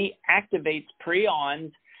it deactivates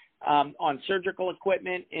prions on surgical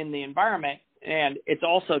equipment in the environment, and it's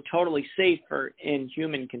also totally safe in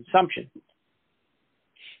human consumption.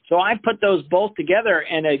 So I put those both together,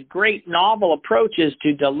 and a great novel approach is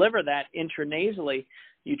to deliver that intranasally.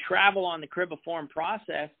 You travel on the cribriform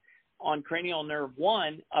process on cranial nerve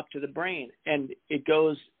 1 up to the brain, and it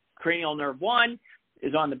goes, cranial nerve 1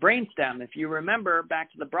 is on the brainstem. If you remember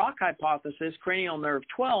back to the Brock hypothesis, cranial nerve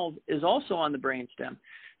 12 is also on the brainstem.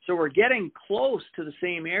 So we're getting close to the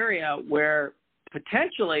same area where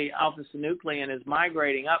potentially alpha-synuclein is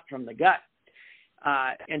migrating up from the gut.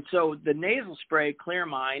 And so the nasal spray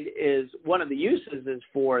ClearMind is one of the uses is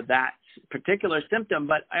for that particular symptom.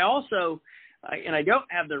 But I also, and I don't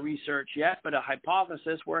have the research yet, but a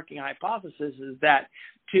working hypothesis is that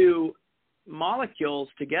two molecules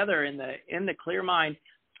together in the ClearMind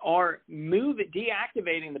are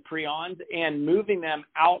deactivating the prions and moving them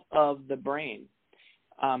out of the brain,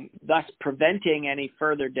 thus preventing any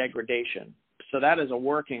further degradation. So that is a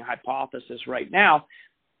working hypothesis right now.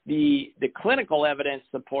 The clinical evidence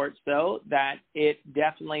supports, though, that it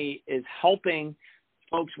definitely is helping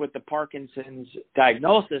folks with the Parkinson's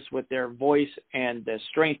diagnosis with their voice and the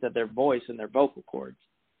strength of their voice and their vocal cords.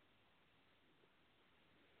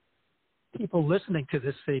 People listening to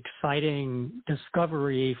this exciting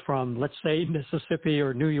discovery from, let's say, Mississippi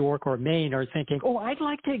or New York or Maine are thinking, "Oh, I'd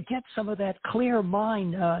like to get some of that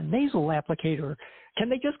ClearMind nasal applicator." Can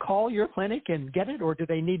they just call your clinic and get it, or do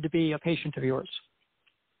they need to be a patient of yours?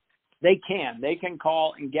 They can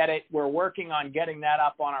call and get it. We're working on getting that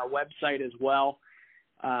up on our website as well.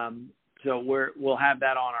 So we'll have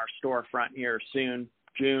that on our storefront here soon,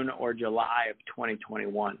 June or July of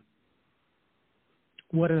 2021.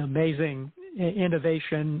 What an amazing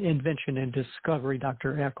innovation, invention, and discovery,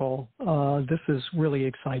 Dr. Eckel. This is really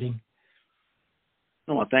exciting.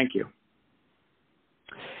 Well, thank you.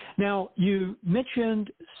 Now, you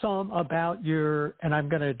mentioned some about and I'm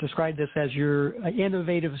going to describe this as your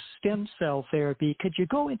innovative stem cell therapy. Could you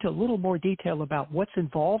go into a little more detail about what's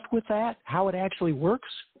involved with that, how it actually works?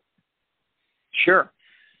 Sure.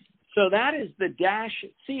 So that is the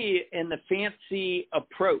 -C in the FANCY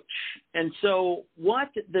approach. And so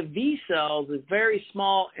what the V cells is very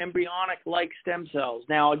small embryonic-like stem cells.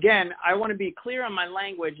 Now, again, I want to be clear on my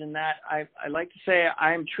language in that I like to say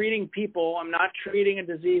I'm treating people. I'm not treating a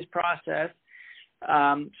disease process.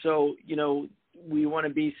 So, we want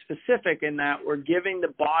to be specific in that we're giving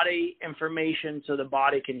the body information so the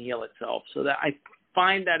body can heal itself. So that I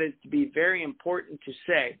find that it to be very important to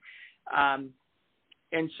say.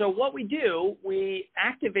 And so what we do, we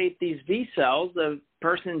activate these V cells, the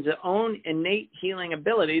person's own innate healing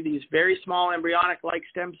ability, these very small embryonic-like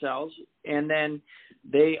stem cells, and then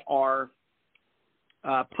they are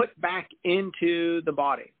put back into the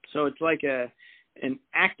body. So it's like an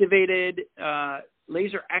activated,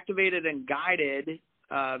 laser-activated and guided,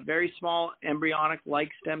 very small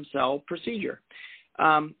embryonic-like stem cell procedure.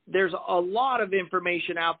 There's a lot of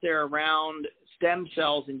information out there around stem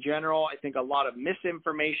cells in general. I think a lot of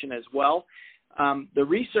misinformation as well. The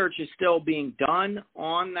research is still being done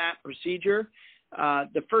on that procedure.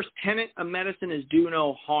 The first tenet of medicine is do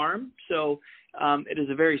no harm. So it is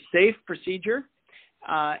a very safe procedure.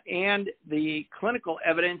 And the clinical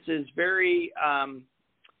evidence is very,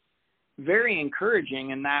 very encouraging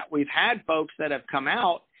in that we've had folks that have come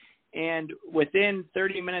out and within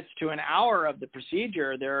 30 minutes to an hour of the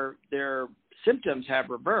procedure, their symptoms have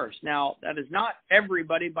reversed. Now, that is not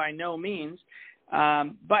everybody by no means,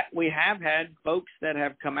 but we have had folks that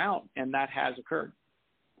have come out, and that has occurred.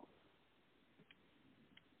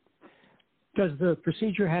 Does the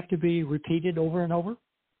procedure have to be repeated over and over?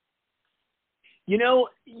 You know,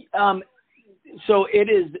 so it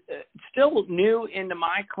is still new into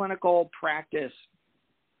my clinical practice.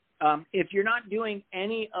 If you're not doing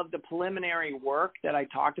any of the preliminary work that I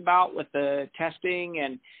talked about with the testing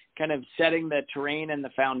and kind of setting the terrain and the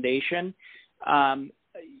foundation,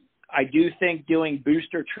 I do think doing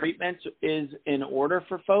booster treatments is in order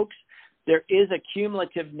for folks. There is a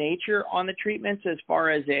cumulative nature on the treatments as far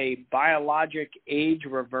as a biologic age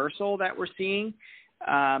reversal that we're seeing.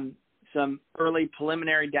 Some early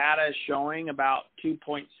preliminary data is showing about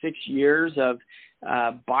 2.6 years of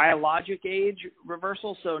biologic age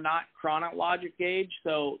reversal, so not chronologic age.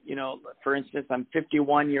 So, you know, for instance, I'm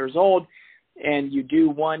 51 years old, and you do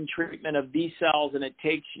one treatment of these cells, and it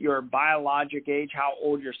takes your biologic age, how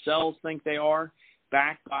old your cells think they are,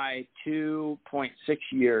 back by 2.6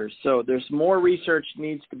 years. So there's more research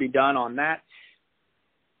needs to be done on that.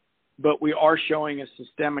 But we are showing a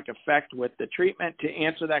systemic effect with the treatment. To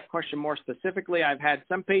answer that question more specifically, I've had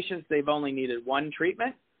some patients, they've only needed one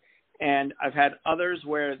treatment. And I've had others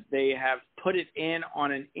where they have put it in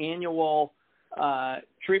on an annual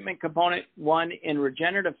treatment component, one in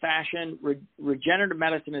regenerative fashion. Regenerative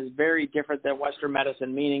medicine is very different than Western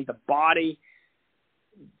medicine, meaning the body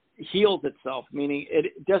heals itself, meaning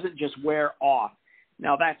it doesn't just wear off.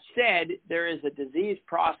 Now, that said, there is a disease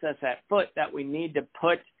process at foot that we need to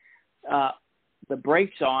put the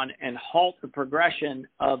brakes on and halt the progression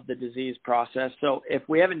of the disease process. So if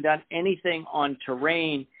we haven't done anything on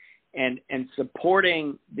terrain and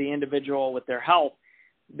supporting the individual with their health,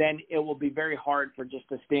 then it will be very hard for just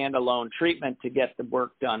a standalone treatment to get the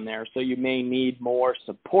work done there. So you may need more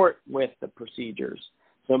support with the procedures.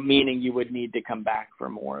 So meaning you would need to come back for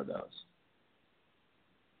more of those.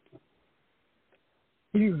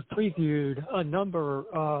 You previewed a number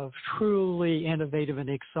of truly innovative and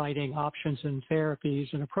exciting options and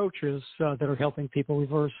therapies and approaches that are helping people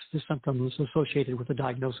reverse the symptoms associated with the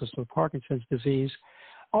diagnosis of Parkinson's disease.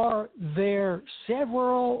 Are there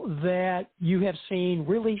several that you have seen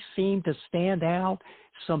really seem to stand out,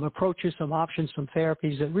 some approaches, some options, some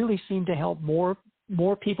therapies that really seem to help more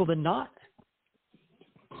people than not?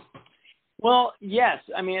 Well, yes.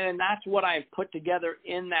 I mean, and that's what I've put together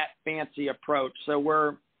in that fancy approach. So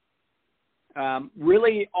we're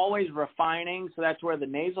really always refining. So that's where the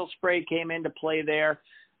nasal spray came into play there.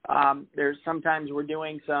 There's sometimes we're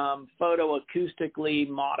doing some photoacoustically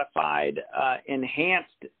modified,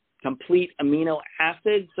 enhanced complete amino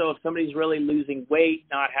acids. So if somebody's really losing weight,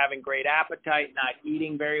 not having great appetite, not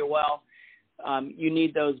eating very well, you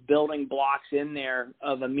need those building blocks in there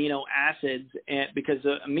of amino acids, and because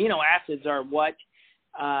the amino acids are what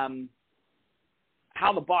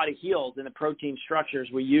how the body heals in the protein structures.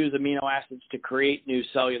 We use amino acids to create new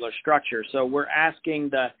cellular structure. So we're asking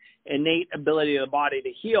the innate ability of the body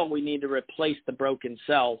to heal. We need to replace the broken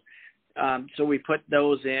cells. So we put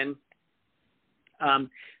those in.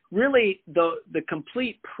 Really, the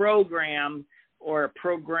complete program or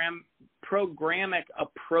programmatic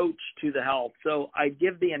approach to the health. So I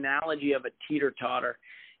give the analogy of a teeter-totter,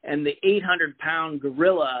 and the 800-pound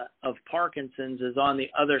gorilla of Parkinson's is on the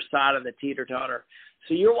other side of the teeter-totter.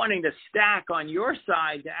 So you're wanting to stack on your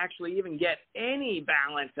side to actually even get any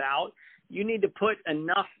balance out. You need to put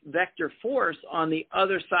enough vector force on the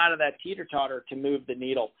other side of that teeter-totter to move the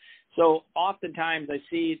needle. So oftentimes I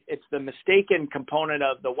see it's the mistaken component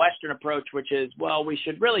of the Western approach, which is, well, we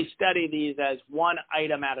should really study these as one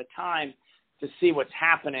item at a time to see what's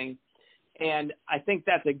happening. And I think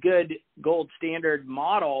that's a good gold standard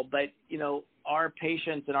model, but, you know, our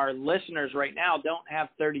patients and our listeners right now don't have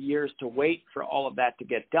 30 years to wait for all of that to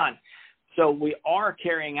get done. So we are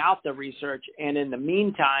carrying out the research, and in the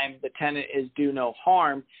meantime, the tenet is do no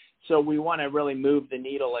harm. So we want to really move the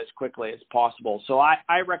needle as quickly as possible. So I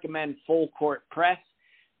recommend full court press,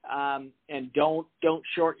 and don't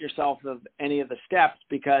short yourself of any of the steps,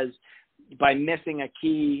 because by missing a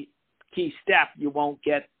key step, you won't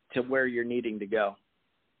get to where you're needing to go.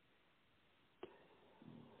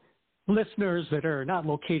 Listeners that are not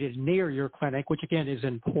located near your clinic, which again is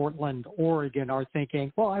in Portland, Oregon, are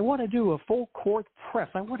thinking, well, I want to do a full court press.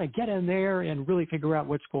 I want to get in there and really figure out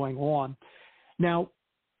what's going on. Now,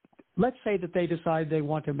 let's say that they decide they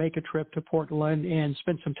want to make a trip to Portland and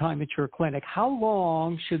spend some time at your clinic. How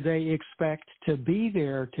long should they expect to be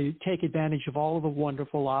there to take advantage of all of the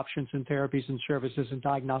wonderful options and therapies and services and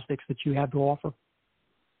diagnostics that you have to offer?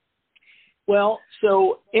 Well,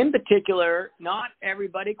 so in particular, not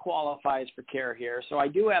everybody qualifies for care here. So I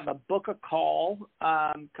do have a book a call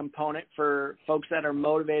component for folks that are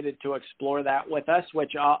motivated to explore that with us,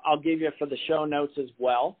 which I'll give you for the show notes as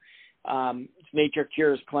well. It's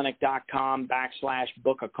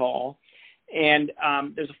naturecuresclinic.com/book a call. And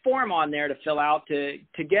there's a form on there to fill out to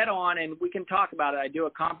get on, and we can talk about it. I do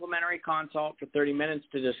a complimentary consult for 30 minutes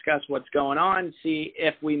to discuss what's going on, see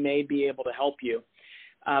if we may be able to help you.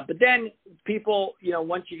 But then people,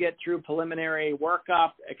 once you get through preliminary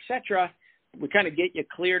workup, et cetera, we kind of get you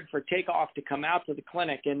cleared for takeoff to come out to the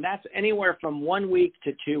clinic. And that's anywhere from 1 week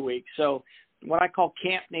to 2 weeks. So what I call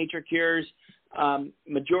Camp Nature Cures,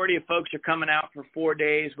 majority of folks are coming out for 4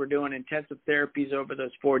 days. We're doing intensive therapies over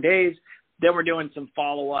those 4 days. Then we're doing some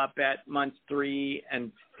follow-up at months 3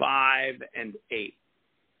 and 5 and 8.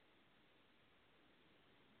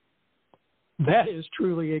 That is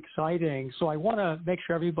truly exciting. So I want to make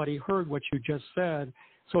sure everybody heard what you just said.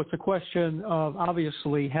 So it's a question of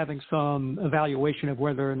obviously having some evaluation of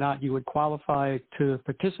whether or not you would qualify to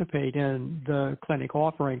participate in the clinic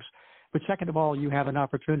offerings. But second of all, you have an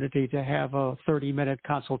opportunity to have a 30-minute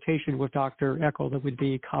consultation with Dr. Eckel that would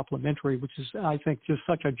be complimentary, which is, I think, just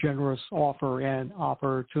such a generous offer and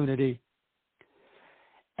opportunity.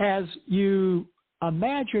 As you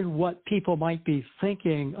imagine what people might be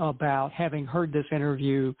thinking about having heard this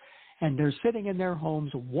interview and they're sitting in their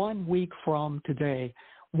homes 1 week from today,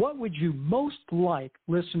 what would you most like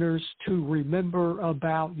listeners to remember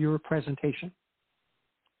about your presentation?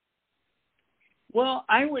 Well,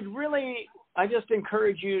 I just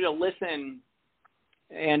encourage you to listen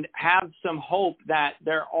and have some hope that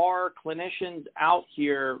there are clinicians out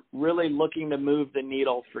here really looking to move the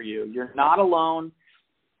needle for you. You're not alone.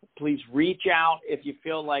 Please reach out if you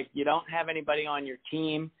feel like you don't have anybody on your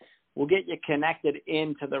team. We'll get you connected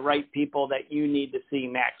into the right people that you need to see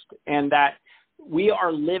next. And that we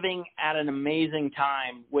are living at an amazing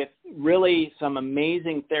time with really some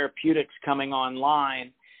amazing therapeutics coming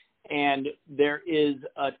online. And there is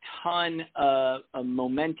a ton of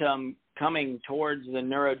momentum coming towards the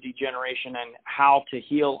neurodegeneration and how to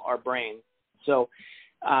heal our brain. So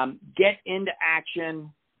get into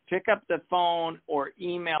action, pick up the phone or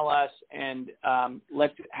email us, and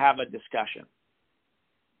let's have a discussion.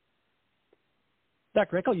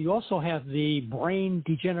 Dr. Eckel, you also have the Brain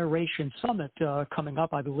Degeneration Summit coming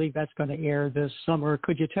up. I believe that's going to air this summer.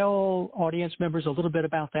 Could you tell audience members a little bit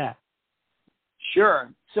about that? Sure.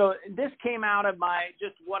 So this came out of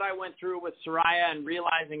just what I went through with Soraya and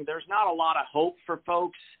realizing there's not a lot of hope for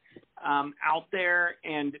folks out there,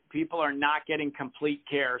 and people are not getting complete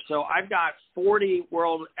care. So I've got 40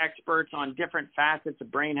 world experts on different facets of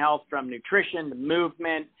brain health, from nutrition to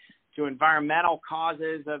movement to environmental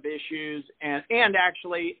causes of issues, and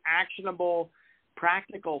actually actionable,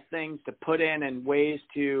 practical things to put in and ways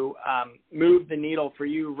to move the needle for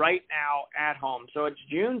you right now at home. So it's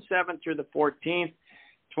June 7th through the 14th,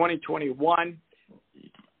 2021,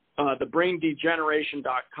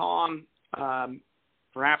 thebraindegeneration.com.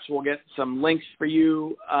 Perhaps we'll get some links for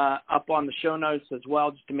you up on the show notes as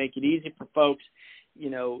well, just to make it easy for folks.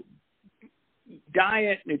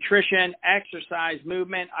 Diet, nutrition, exercise,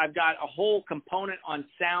 movement. I've got a whole component on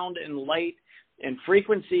sound and light and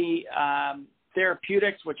frequency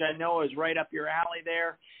therapeutics, which I know is right up your alley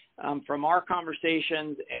there from our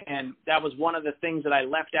conversations. And that was one of the things that I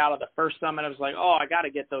left out of the first summit. I was like, I got to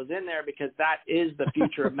get those in there because that is the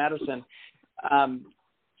future of medicine.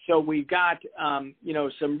 So we've got,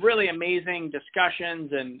 some really amazing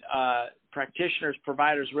discussions and practitioners,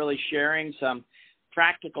 providers really sharing some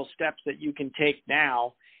practical steps that you can take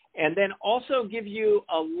now, and then also give you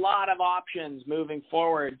a lot of options moving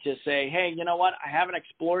forward to say, hey, you know what? I haven't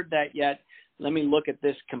explored that yet. Let me look at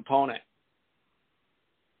this component.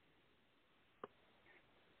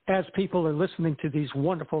 As people are listening to these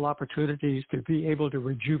wonderful opportunities to be able to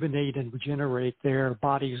rejuvenate and regenerate their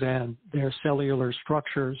bodies and their cellular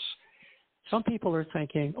structures, some people are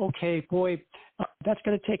thinking, okay, boy, that's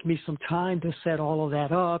going to take me some time to set all of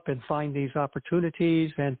that up and find these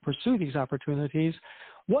opportunities and pursue these opportunities.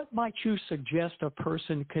 What might you suggest a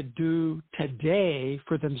person could do today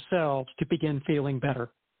for themselves to begin feeling better?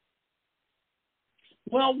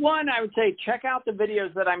 Well, one, I would say check out the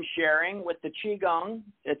videos that I'm sharing with the Qigong.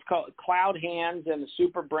 It's called Cloud Hands and the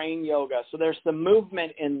Super Brain Yoga. So there's some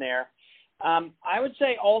movement in there. I would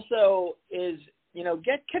say also is,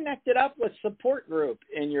 get connected up with support group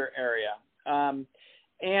in your area. I'll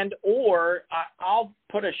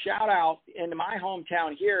put a shout out into my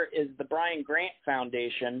hometown here is the Brian Grant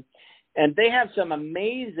Foundation. And they have some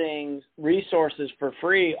amazing resources for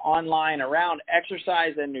free online around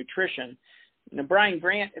exercise and nutrition. Now, Brian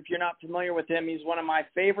Grant, if you're not familiar with him, he's one of my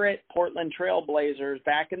favorite Portland Trailblazers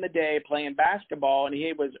back in the day playing basketball, and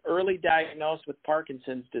he was early diagnosed with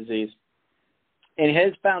Parkinson's disease. And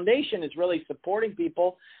his foundation is really supporting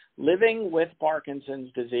people living with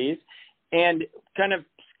Parkinson's disease and kind of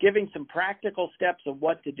giving some practical steps of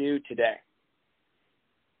what to do today.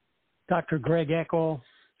 Dr. Greg Eckel,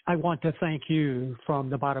 I want to thank you from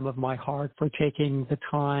the bottom of my heart for taking the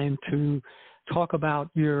time to talk about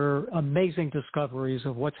your amazing discoveries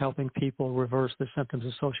of what's helping people reverse the symptoms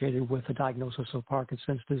associated with the diagnosis of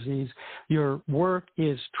Parkinson's disease. Your work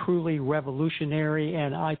is truly revolutionary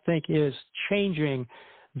and I think is changing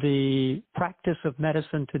the practice of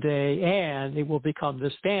medicine today, and it will become the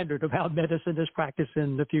standard of how medicine is practiced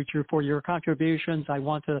in the future. For your contributions, I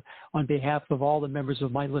want to, on behalf of all the members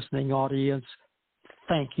of my listening audience,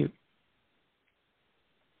 thank you.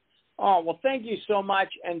 Oh, well, thank you so much,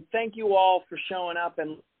 and thank you all for showing up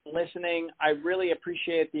and listening. I really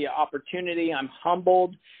appreciate the opportunity. I'm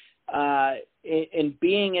humbled in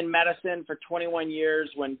being in medicine for 21 years.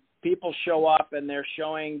 When people show up and they're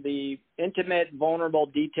showing the intimate, vulnerable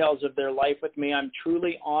details of their life with me, I'm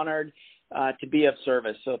truly honored to be of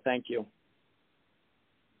service. So thank you.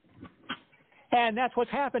 And that's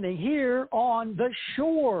what's happening here on the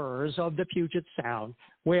shores of the Puget Sound,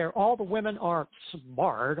 where all the women are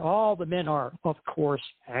smart, all the men are, of course,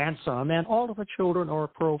 handsome, and all of the children are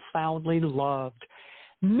profoundly loved.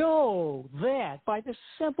 Know that by the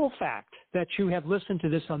simple fact that you have listened to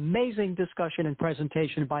this amazing discussion and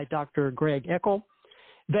presentation by Dr. Greg Eckel,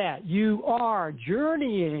 that you are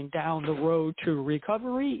journeying down the road to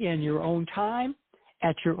recovery in your own time,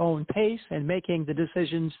 at your own pace, and making the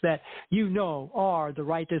decisions that you know are the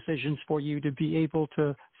right decisions for you to be able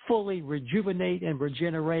to fully rejuvenate and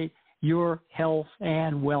regenerate your health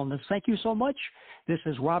and wellness. Thank you so much. This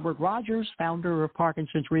is Robert Rogers, founder of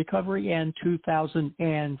Parkinson's Recovery in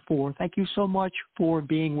 2004. Thank you so much for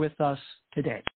being with us today.